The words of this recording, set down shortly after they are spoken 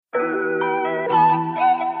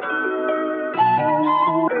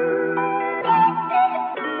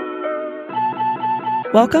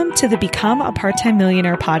Welcome to the Become a Part-Time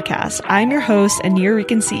Millionaire podcast. I'm your host and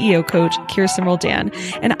Nuyorican CEO coach, Kirsten Roldan,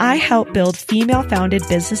 and I help build female-founded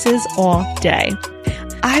businesses all day.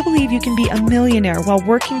 I believe you can be a millionaire while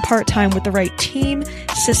working part-time with the right team,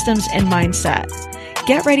 systems, and mindset.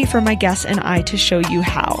 Get ready for my guests and I to show you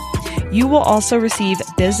how. You will also receive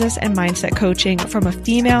business and mindset coaching from a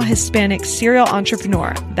female Hispanic serial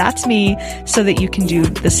entrepreneur. That's me, so that you can do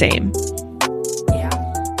the same.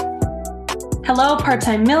 Hello,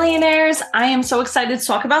 part-time millionaires. I am so excited to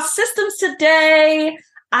talk about systems today.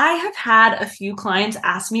 I have had a few clients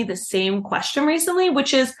ask me the same question recently,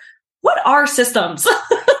 which is, what are systems?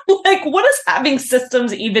 Like, what does having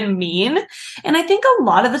systems even mean? And I think a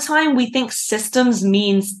lot of the time we think systems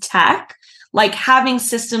means tech. Like having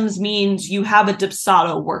systems means you have a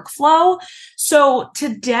Dubsado workflow. So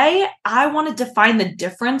today I want to define the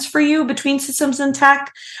difference for you between systems and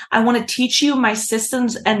tech. I want to teach you my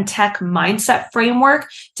systems and tech mindset framework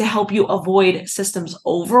to help you avoid systems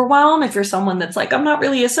overwhelm. If you're someone that's like, I'm not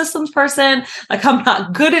really a systems person, like I'm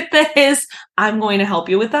not good at this, I'm going to help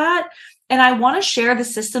you with that. And I want to share the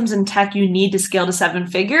systems and tech you need to scale to 7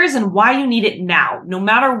 figures and why you need it now, no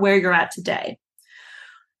matter where you're at today.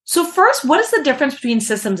 So first, what is the difference between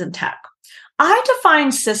systems and tech? I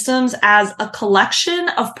define systems as a collection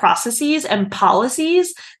of processes and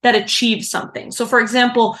policies that achieve something. So for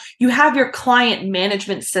example, you have your client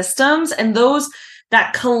management systems, and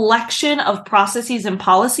that collection of processes and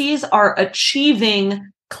policies are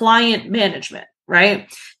achieving client management,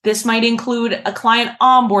 right? This might include a client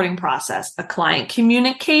onboarding process, a client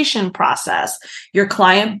communication process, your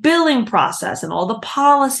client billing process, and all the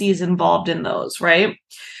policies involved in those, right?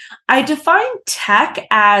 I define tech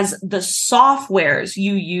as the softwares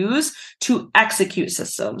you use to execute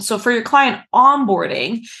systems. So for your client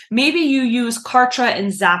onboarding, maybe you use Kartra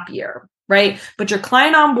and Zapier, right? But your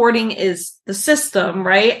client onboarding is the system,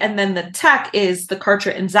 right? And then the tech is the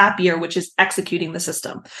Kartra and Zapier, which is executing the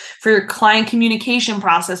system. For your client communication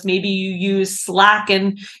process, maybe you use Slack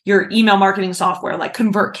and your email marketing software like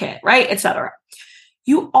ConvertKit, right? Etc.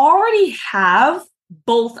 You already have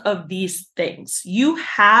both of these things. You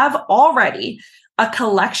have already a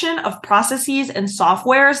collection of processes and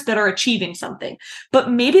softwares that are achieving something, but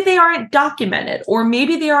maybe they aren't documented, or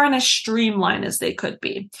maybe they aren't as streamlined as they could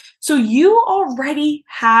be. So you already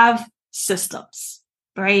have systems,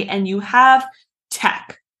 right? And you have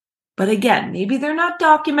tech, but again, maybe they're not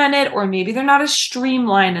documented, or maybe they're not as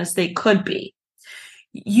streamlined as they could be.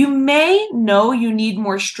 You may know you need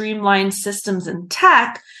more streamlined systems and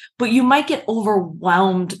tech, but you might get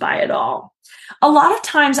overwhelmed by it all. A lot of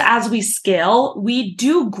times as we scale, we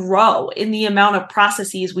do grow in the amount of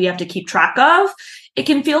processes we have to keep track of. It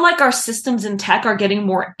can feel like our systems and tech are getting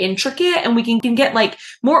more intricate, and we can get like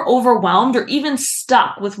more overwhelmed or even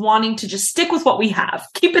stuck with wanting to just stick with what we have.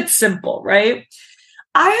 Keep it simple, right?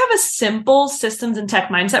 I have a simple systems and tech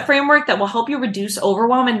mindset framework that will help you reduce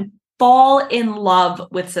overwhelm and fall in love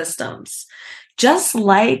with systems. Just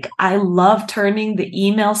like I love turning the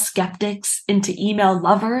email skeptics into email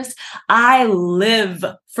lovers, I live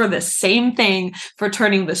for the same thing, for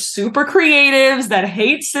turning the super creatives that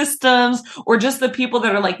hate systems, or just the people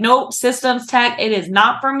that are like, nope, systems tech, it is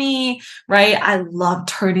not for me, right? I love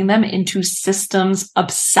turning them into systems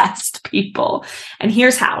obsessed people. And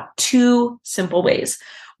here's how: 2 simple ways.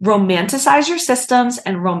 Romanticize your systems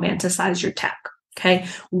and romanticize your tech. Okay.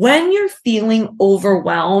 When you're feeling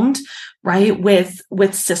overwhelmed, right, with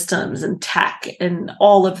systems and tech and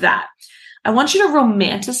all of that, I want you to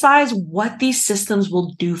romanticize what these systems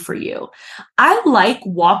will do for you. I like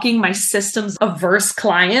walking my systems averse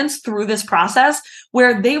clients through this process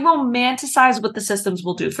where they romanticize what the systems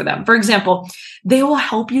will do for them. For example, they will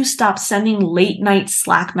help you stop sending late night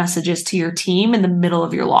Slack messages to your team in the middle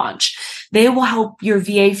of your launch. They will help your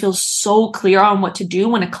VA feel so clear on what to do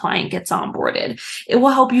when a client gets onboarded. It will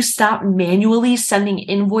help you stop manually sending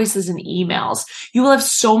invoices and emails. You will have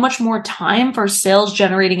so much more time for sales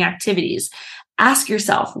generating activities. Ask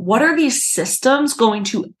yourself, what are these systems going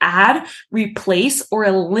to add, replace, or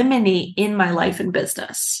eliminate in my life and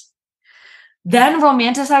business? Then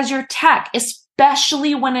romanticize your tech, especially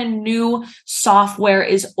especially when a new software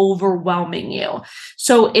is overwhelming you.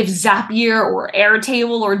 So if Zapier or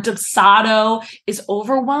Airtable or Dubsado is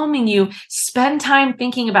overwhelming you, spend time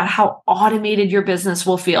thinking about how automated your business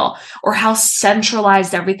will feel, or how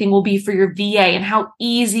centralized everything will be for your VA, and how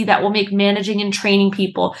easy that will make managing and training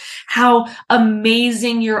people, how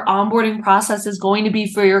amazing your onboarding process is going to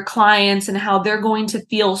be for your clients, and how they're going to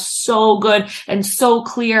feel so good and so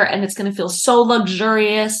clear, and it's going to feel so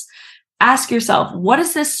luxurious. Ask yourself, what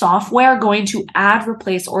is this software going to add,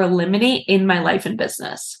 replace, or eliminate in my life and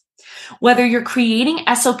business? Whether you're creating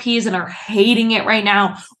SOPs and are hating it right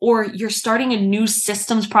now, or you're starting a new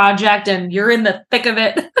systems project and you're in the thick of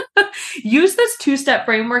it, use this 2-step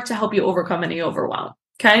framework to help you overcome any overwhelm.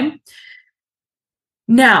 Okay.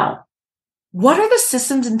 Now, what are the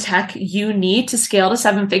systems and tech you need to scale to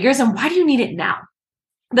 7 figures, and why do you need it now?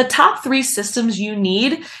 The top 3 systems you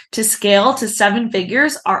need to scale to 7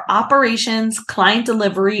 figures are operations, client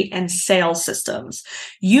delivery, and sales systems.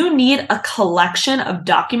 You need a collection of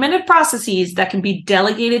documented processes that can be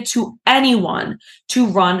delegated to anyone to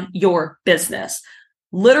run your business.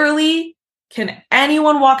 Literally, can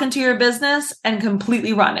anyone walk into your business and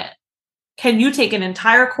completely run it? Can you take an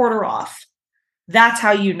entire quarter off? That's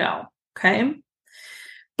how you know, okay?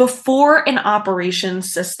 Before an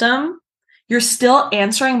operations system, you're still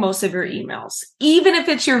answering most of your emails, even if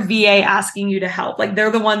it's your VA asking you to help. Like,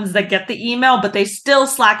 they're the ones that get the email, but they still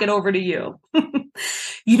slack it over to you.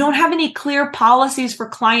 You don't have any clear policies for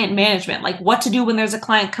client management, like what to do when there's a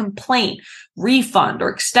client complaint, refund, or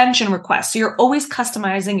extension request. So you're always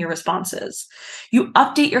customizing your responses. You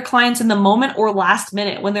update your clients in the moment or last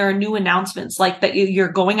minute when there are new announcements, like that you're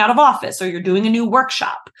going out of office or you're doing a new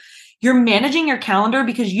workshop. You're managing your calendar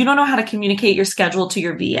because you don't know how to communicate your schedule to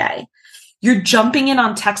your VA. You're jumping in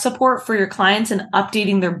on tech support for your clients and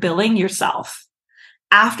updating their billing yourself.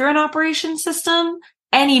 After an operations system,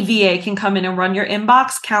 any VA can come in and run your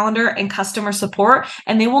inbox, calendar, and customer support,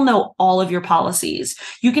 and they will know all of your policies.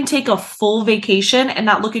 You can take a full vacation and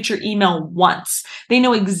not look at your email once. They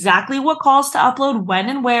know exactly what calls to upload, when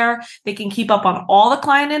and where. They can keep up on all the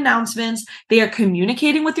client announcements. They are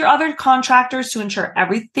communicating with your other contractors to ensure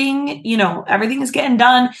everything is getting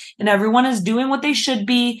done and everyone is doing what they should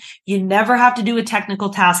be. You never have to do a technical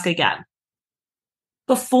task again.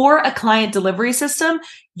 Before a client delivery system,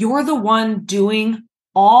 you're the one doing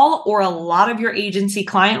all or a lot of your agency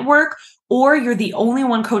client work, or you're the only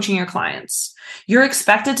one coaching your clients. You're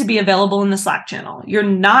expected to be available in the Slack channel. You're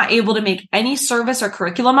not able to make any service or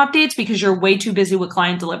curriculum updates because you're way too busy with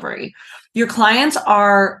client delivery. Your clients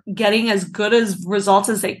are getting as good as results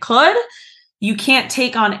as they could. You can't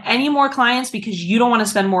take on any more clients because you don't want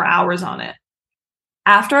to spend more hours on it.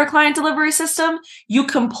 After a client delivery system, you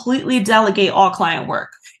completely delegate all client work.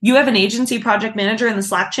 You have an agency project manager in the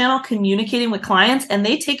Slack channel communicating with clients, and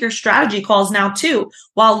they take your strategy calls now too,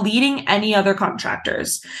 while leading any other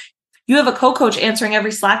contractors. You have a co-coach answering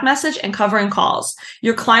every Slack message and covering calls.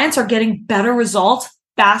 Your clients are getting better results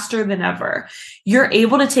faster than ever. You're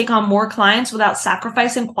able to take on more clients without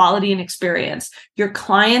sacrificing quality and experience. Your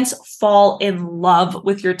clients fall in love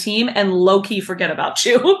with your team and low-key forget about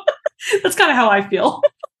you. That's kind of how I feel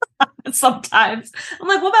sometimes. I'm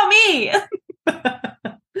like, what about me?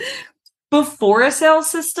 Before a sales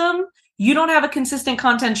system, you don't have a consistent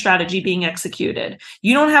content strategy being executed.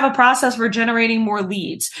 You don't have a process for generating more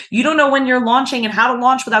leads. You don't know when you're launching and how to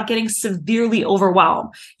launch without getting severely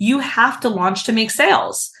overwhelmed. You have to launch to make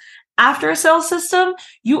sales. After a sales system,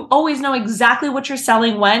 you always know exactly what you're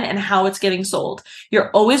selling when and how it's getting sold. You're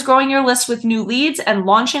always growing your list with new leads and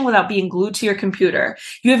launching without being glued to your computer.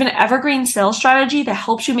 You have an evergreen sales strategy that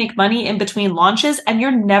helps you make money in between launches, and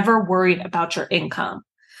you're never worried about your income.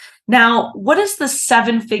 Now, what is the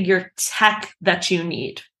 7-figure tech that you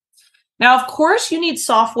need? Now, of course, you need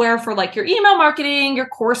software for like your email marketing, your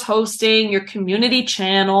course hosting, your community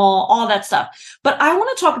channel, all that stuff. But I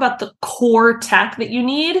want to talk about the core tech that you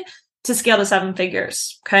need to scale to 7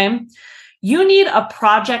 figures, okay? You need a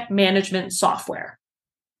project management software.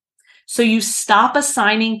 So you stop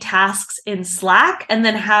assigning tasks in Slack and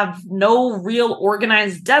then have no real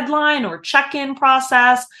organized deadline or check-in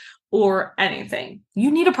process or anything. You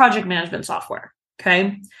need a project management software,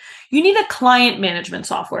 okay? You need a client management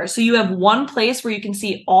software. So you have one place where you can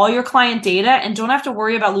see all your client data and don't have to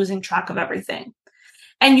worry about losing track of everything.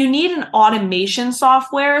 And you need an automation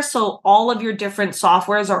software. So all of your different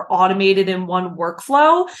softwares are automated in one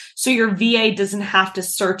workflow. So your VA doesn't have to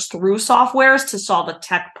search through softwares to solve a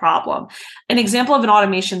tech problem. An example of an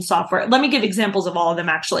automation software, let me give examples of all of them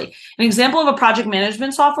actually. An example of a project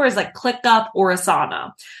management software is like ClickUp or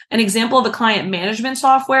Asana. An example of a client management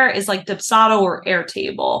software is like Dubsado or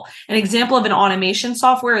Airtable. An example of an automation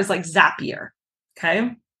software is like Zapier.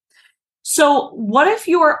 Okay. So what if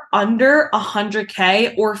you're under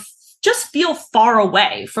 100K or just feel far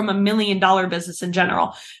away from $1 million business in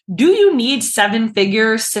general? Do you need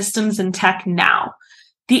 7-figure systems and tech now?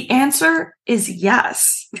 The answer is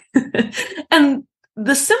yes. And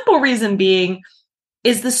the simple reason being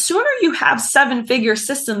is the sooner you have 7-figure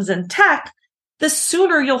systems and tech, the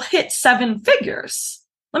sooner you'll hit 7 figures.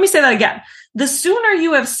 Let me say that again. The sooner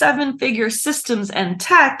you have 7-figure systems and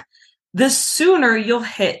tech, the sooner you'll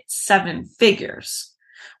hit 7 figures.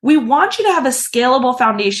 We want you to have a scalable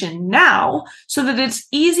foundation now so that it's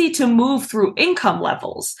easy to move through income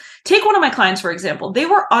levels. Take one of my clients, for example. They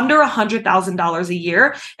were under $100,000 a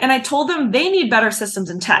year, and I told them they need better systems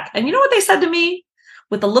and tech. And you know what they said to me?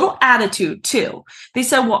 With a little attitude too. They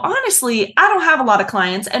said, well, honestly, I don't have a lot of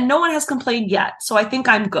clients and no one has complained yet, so I think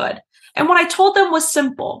I'm good. And what I told them was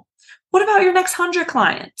simple. What about your next 100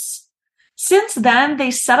 clients? Since then, they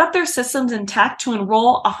set up their systems and tech to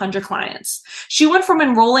enroll 100 clients. She went from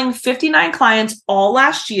enrolling 59 clients all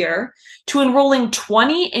last year to enrolling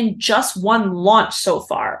 20 in just one launch so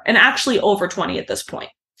far, and actually over 20 at this point.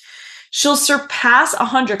 She'll surpass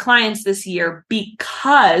 100 clients this year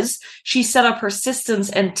because she set up her systems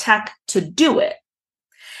and tech to do it.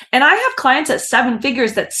 And I have clients at 7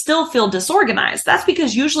 figures that still feel disorganized. That's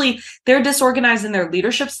because usually they're disorganized in their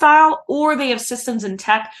leadership style, or they have systems and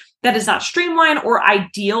tech that is not streamlined or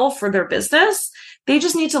ideal for their business. They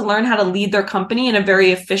just need to learn how to lead their company in a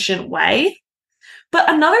very efficient way.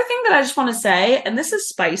 But another thing that I just want to say, and this is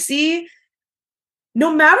spicy,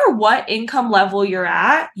 no matter what income level you're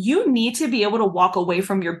at, you need to be able to walk away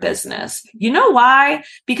from your business. You know why?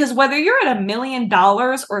 Because whether you're at $1 million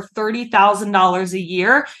or $30,000 a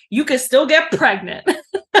year, you can still get pregnant.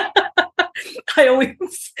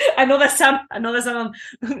 I know that sounds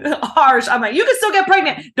harsh. I'm like, you can still get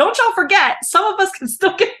pregnant. Don't y'all forget, some of us can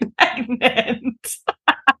still get pregnant.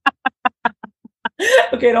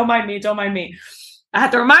 Okay, don't mind me. I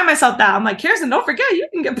have to remind myself that. I'm like, Kirsten, don't forget, you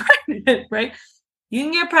can get pregnant, right? You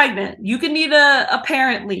can get pregnant. You can need a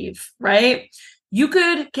parent leave, right? You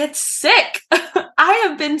could get sick. I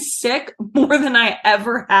have been sick more than I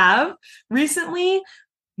ever have recently,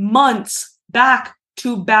 months back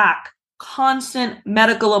to back, constant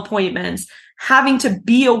medical appointments, having to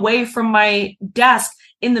be away from my desk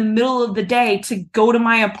in the middle of the day to go to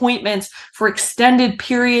my appointments for extended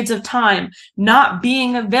periods of time, not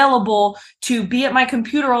being available to be at my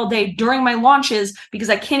computer all day during my launches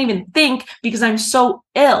because I can't even think because I'm so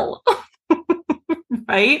ill.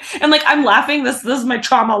 Right? And like, I'm laughing. This is my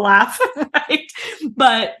trauma laugh, right?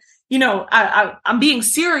 But, you know, I'm being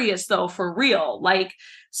serious though, for real. Like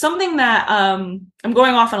something that, I'm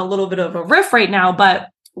going off on a little bit of a riff right now, but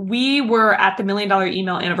we were at the $1 Million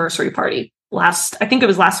Email anniversary party I think it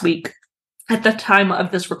was last week at the time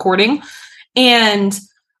of this recording. And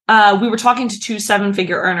we were talking to 2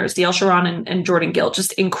 7-figure earners, DL Sharon and Jordan Gill,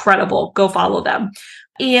 just incredible. Go follow them.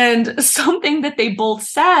 And something that they both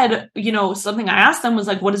said, you know, something I asked them was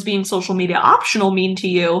like, what does being social media optional mean to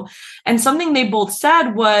you? And something they both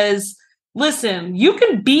said was, listen, you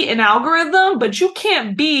can beat an algorithm, but you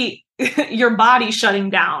can't beat your body shutting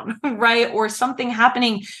down, right? Or something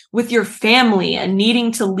happening with your family and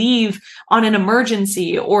needing to leave on an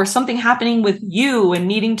emergency, or something happening with you and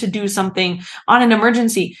needing to do something on an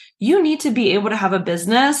emergency. You need to be able to have a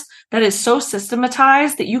business that is so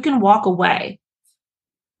systematized that you can walk away,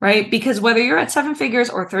 right? Because whether you're at 7 figures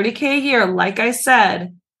or 30K a year, like I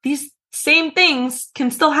said, these same things can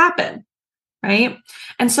still happen, right?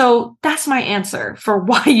 And so that's my answer for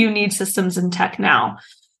why you need systems and tech now.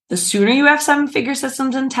 The sooner you have 7-figure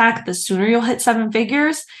systems and tech, the sooner you'll hit 7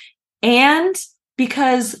 figures. And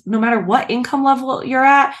because no matter what income level you're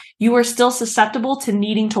at, you are still susceptible to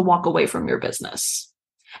needing to walk away from your business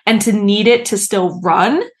and to need it to still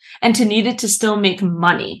run and to need it to still make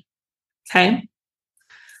money. Okay.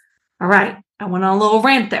 All right. I went on a little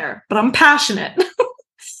rant there, but I'm passionate.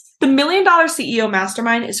 The $1 Million CEO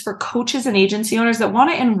Mastermind is for coaches and agency owners that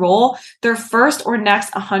want to enroll their first or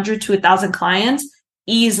next 100 to 1,000 clients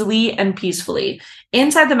easily and peacefully.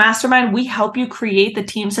 Inside the mastermind, we help you create the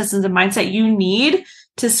team, systems, and mindset you need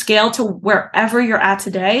to scale to wherever you're at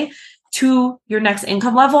today, to your next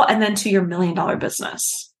income level, and then to your $1 million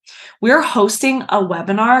business. We're hosting a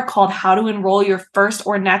webinar called How to Enroll Your First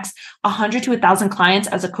or Next 100 to 1,000 Clients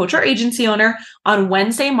as a Coach or Agency Owner on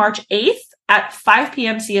Wednesday, March 8th at 5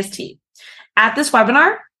 p.m. CST. At this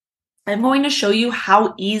webinar, I'm going to show you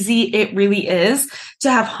how easy it really is to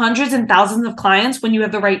have hundreds and thousands of clients when you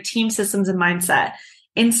have the right team, systems, and mindset.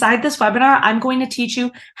 Inside this webinar, I'm going to teach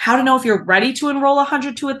you how to know if you're ready to enroll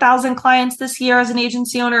 100 to 1,000 clients this year as an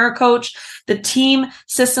agency owner or coach, the team,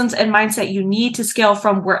 systems, and mindset you need to scale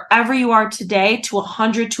from wherever you are today to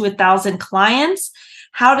 100 to 1,000 clients,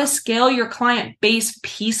 how to scale your client base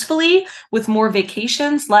peacefully with more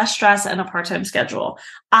vacations, less stress, and a part-time schedule.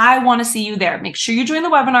 I want to see you there. Make sure you join the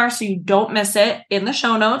webinar so you don't miss it. In the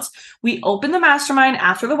show notes, we open the mastermind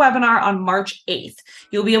after the webinar on March 8th.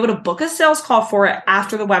 You'll be able to book a sales call for it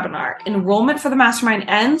after the webinar. Enrollment for the mastermind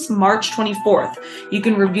ends March 24th. You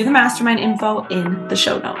can review the mastermind info in the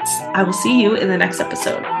show notes. I will see you in the next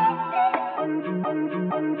episode.